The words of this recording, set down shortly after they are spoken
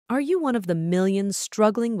Are you one of the millions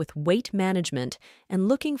struggling with weight management and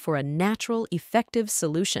looking for a natural, effective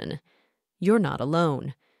solution? You're not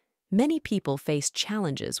alone. Many people face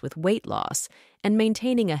challenges with weight loss and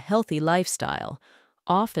maintaining a healthy lifestyle,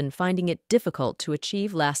 often finding it difficult to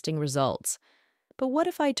achieve lasting results. But what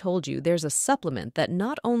if I told you there's a supplement that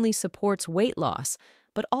not only supports weight loss,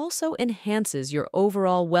 but also enhances your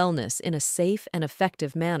overall wellness in a safe and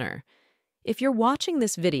effective manner? If you're watching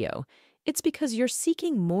this video, it's because you're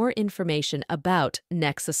seeking more information about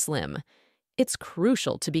Nexaslim. It's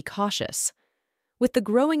crucial to be cautious. With the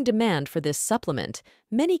growing demand for this supplement,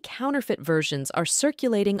 many counterfeit versions are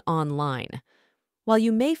circulating online. While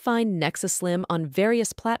you may find Nexaslim on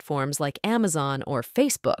various platforms like Amazon or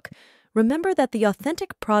Facebook, remember that the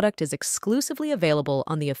authentic product is exclusively available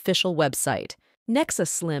on the official website.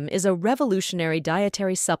 Nexaslim is a revolutionary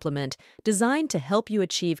dietary supplement designed to help you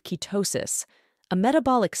achieve ketosis, a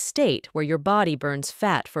metabolic state where your body burns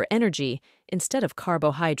fat for energy instead of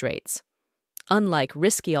carbohydrates. Unlike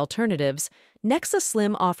risky alternatives,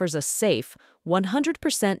 Nexaslim offers a safe,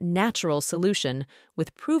 100% natural solution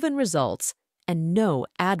with proven results and no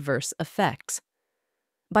adverse effects.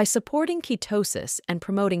 By supporting ketosis and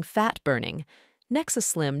promoting fat burning,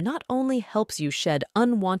 Nexaslim not only helps you shed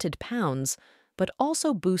unwanted pounds, but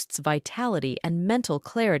also boosts vitality and mental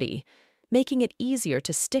clarity, making it easier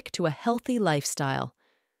to stick to a healthy lifestyle.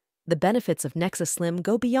 The benefits of Nexaslim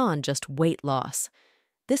go beyond just weight loss.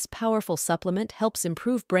 This powerful supplement helps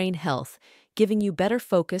improve brain health, giving you better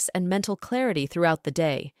focus and mental clarity throughout the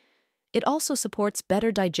day. It also supports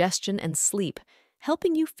better digestion and sleep,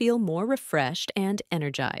 helping you feel more refreshed and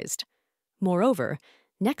energized. Moreover,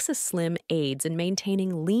 Nexaslim aids in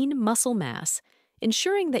maintaining lean muscle mass,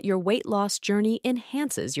 ensuring that your weight loss journey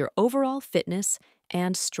enhances your overall fitness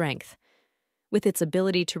and strength. With its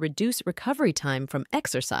ability to reduce recovery time from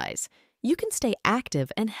exercise, you can stay active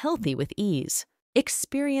and healthy with ease.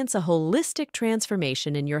 Experience a holistic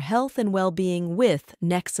transformation in your health and well-being with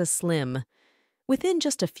Nexaslim. Within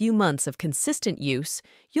just a few months of consistent use,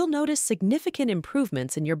 you'll notice significant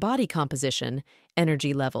improvements in your body composition,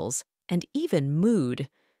 energy levels, and even mood.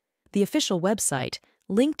 The official website,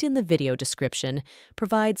 linked in the video description,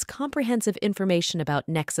 provides comprehensive information about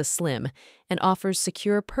Nexaslim and offers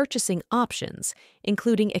secure purchasing options,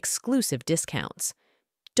 including exclusive discounts.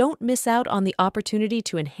 Don't miss out on the opportunity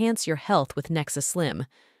to enhance your health with Nexaslim.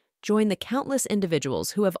 Join the countless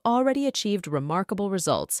individuals who have already achieved remarkable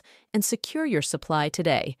results and secure your supply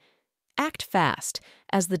today. Act fast,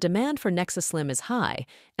 as the demand for Nexaslim is high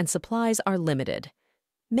and supplies are limited.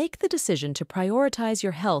 Make the decision to prioritize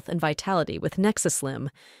your health and vitality with Nexaslim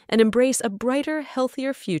and embrace a brighter,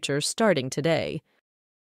 healthier future starting today.